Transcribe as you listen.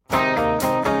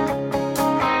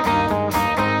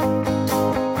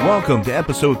Welcome to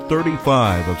episode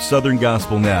 35 of Southern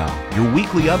Gospel Now, your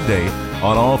weekly update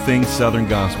on all things Southern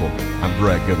Gospel. I'm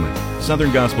Greg Goodman.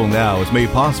 Southern Gospel Now is made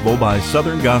possible by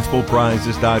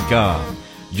SouthernGospelPrizes.com.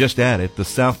 Just added the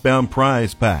Southbound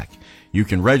Prize Pack. You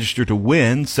can register to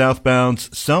win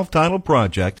Southbound's self-titled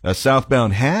project, a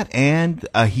Southbound hat, and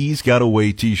a He's Got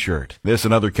Away t-shirt. This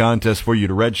and other contests for you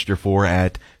to register for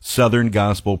at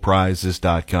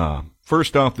SouthernGospelPrizes.com.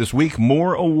 First off this week,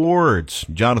 more awards.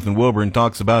 Jonathan Wilburn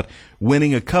talks about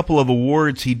winning a couple of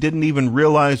awards he didn't even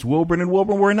realize Wilburn and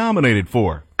Wilburn were nominated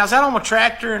for. I was out on my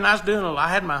tractor and I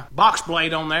had my box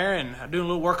blade on there and doing a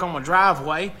little work on my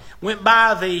driveway. Went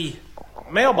by the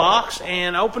mailbox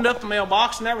and opened up the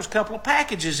mailbox and there was a couple of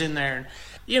packages in there.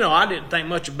 And, I didn't think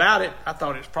much about it. I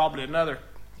thought it was probably another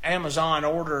Amazon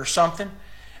order or something.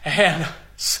 And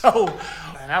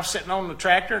I was sitting on the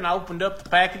tractor and I opened up the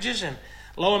packages and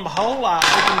lo and behold, I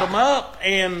opened them up,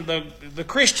 and the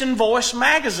Christian Voice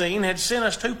magazine had sent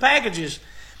us two packages.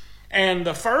 And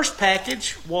the first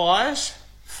package was,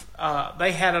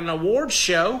 they had an awards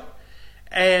show,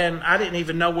 and I didn't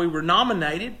even know we were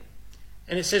nominated.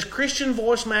 And it says Christian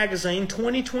Voice magazine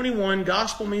 2021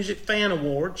 Gospel Music Fan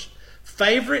Awards,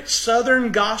 Favorite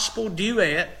Southern Gospel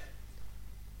Duet,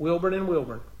 Wilburn and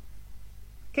Wilburn.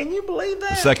 Can you believe that?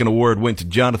 The second award went to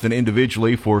Jonathan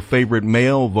individually for Favorite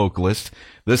Male Vocalist.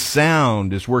 The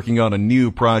Sound is working on a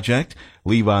new project.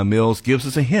 Levi Mills gives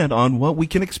us a hint on what we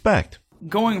can expect.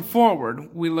 Going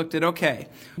forward, we looked at,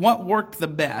 what worked the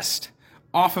best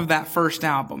off of that first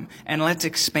album, and let's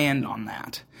expand on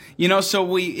that.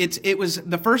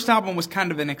 The first album was kind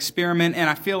of an experiment, and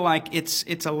I feel like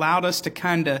it's allowed us to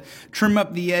kind of trim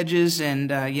up the edges and,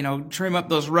 trim up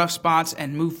those rough spots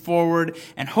and move forward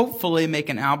and hopefully make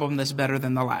an album that's better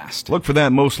than the last. Look for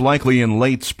that most likely in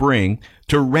late spring.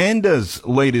 Taranda's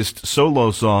latest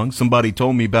solo song, Somebody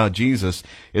Told Me About Jesus,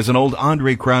 is an old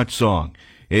Andre Crouch song.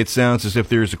 It sounds as if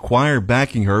there's a choir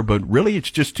backing her, but really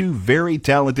it's just two very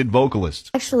talented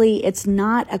vocalists. Actually, it's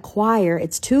not a choir,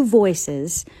 it's two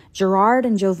voices. Gerard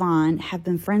and Jovan have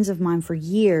been friends of mine for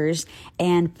years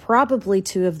and probably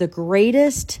two of the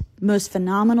greatest, most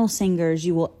phenomenal singers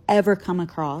you will ever come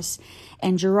across.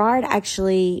 And Gerard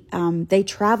actually, they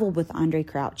traveled with Andre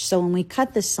Crouch. So when we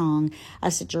cut this song, I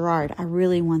said, Gerard, I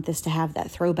really want this to have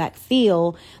that throwback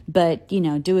feel, but,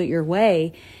 do it your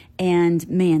way. And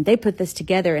man, they put this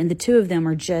together, and the two of them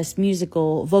are just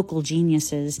musical vocal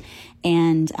geniuses.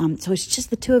 And so it's just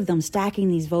the two of them stacking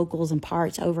these vocals and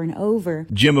parts over and over.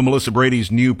 Jim and Melissa Brady's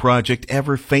new project,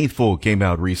 Ever Faithful, came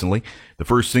out recently. The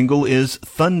first single is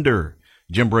Thunder.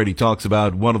 Jim Brady talks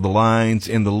about one of the lines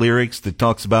in the lyrics that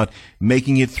talks about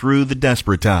making it through the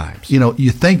desperate times.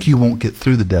 You think you won't get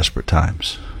through the desperate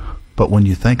times, but when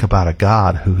you think about a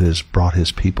God who has brought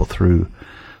his people through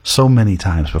so many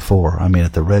times before.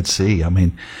 At the Red Sea,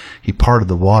 he parted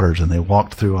the waters and they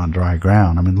walked through on dry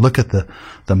ground. Look at the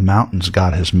mountains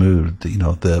God has moved,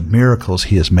 the miracles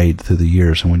he has made through the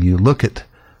years. And when you look at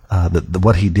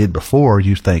what he did before,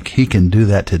 you think he can do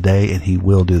that today, and he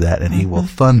will do that, and he will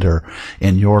thunder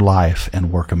in your life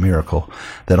and work a miracle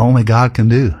that only God can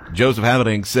do. Joseph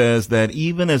Havittink says that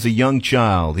even as a young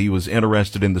child, he was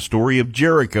interested in the story of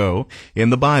Jericho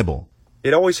in the Bible.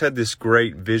 It always had this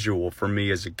great visual for me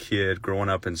as a kid growing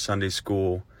up in Sunday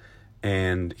school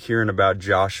and hearing about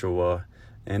Joshua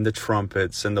and the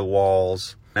trumpets and the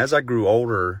walls. As I grew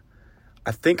older,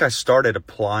 I think I started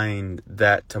applying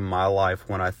that to my life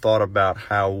when I thought about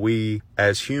how we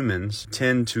as humans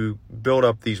tend to build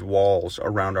up these walls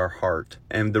around our heart.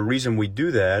 And the reason we do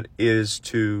that is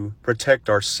to protect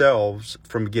ourselves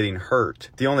from getting hurt.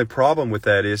 The only problem with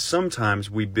that is sometimes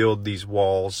we build these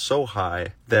walls so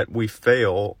high that we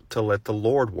fail to let the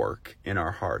Lord work in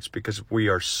our hearts because we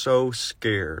are so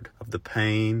scared of the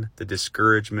pain, the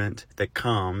discouragement that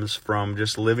comes from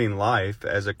just living life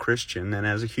as a Christian and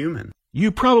as a human. You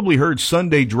probably heard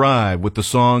Sunday Drive with the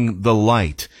song The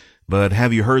Light, but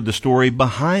have you heard the story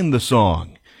behind the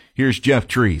song? Here's Jeff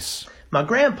Treese. My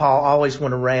grandpa always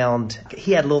went around,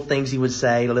 he had little things he would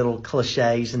say, little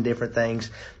cliches and different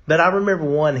things. But I remember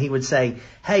one, he would say,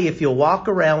 hey, if you'll walk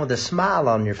around with a smile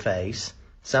on your face,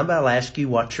 somebody will ask you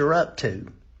what you're up to.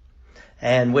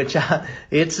 And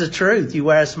it's the truth. You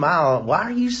wear a smile. Why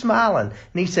are you smiling?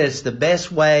 And he says the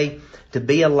best way to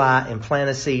be a light and plant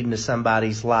a seed into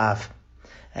somebody's life.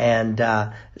 And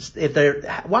why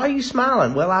are you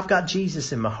smiling? Well, I've got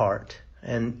Jesus in my heart.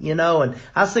 And, and I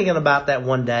was thinking about that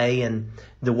one day, and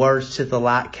the words to the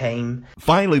light came.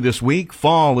 Finally this week,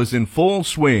 fall is in full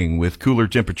swing with cooler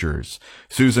temperatures.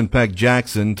 Susan Peck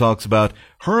Jackson talks about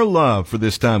her love for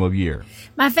this time of year.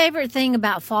 My favorite thing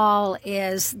about fall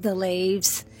is the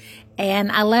leaves.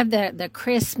 And I love the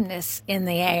crispness in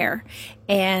the air.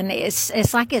 And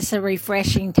it's like it's a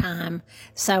refreshing time.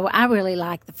 So I really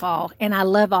like the fall. And I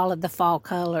love all of the fall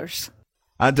colors.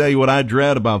 I tell you what I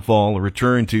dread about fall, a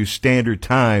return to standard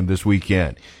time this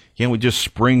weekend. Can't we just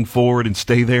spring forward and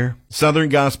stay there? Southern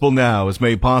Gospel Now is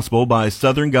made possible by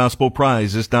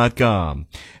SouthernGospelPrizes.com.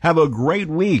 Have a great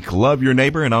week. Love your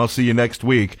neighbor, and I'll see you next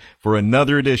week for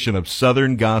another edition of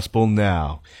Southern Gospel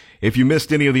Now. If you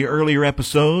missed any of the earlier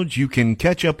episodes, you can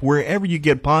catch up wherever you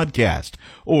get podcasts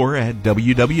or at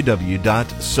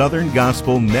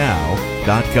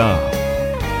www.southerngospelnow.com.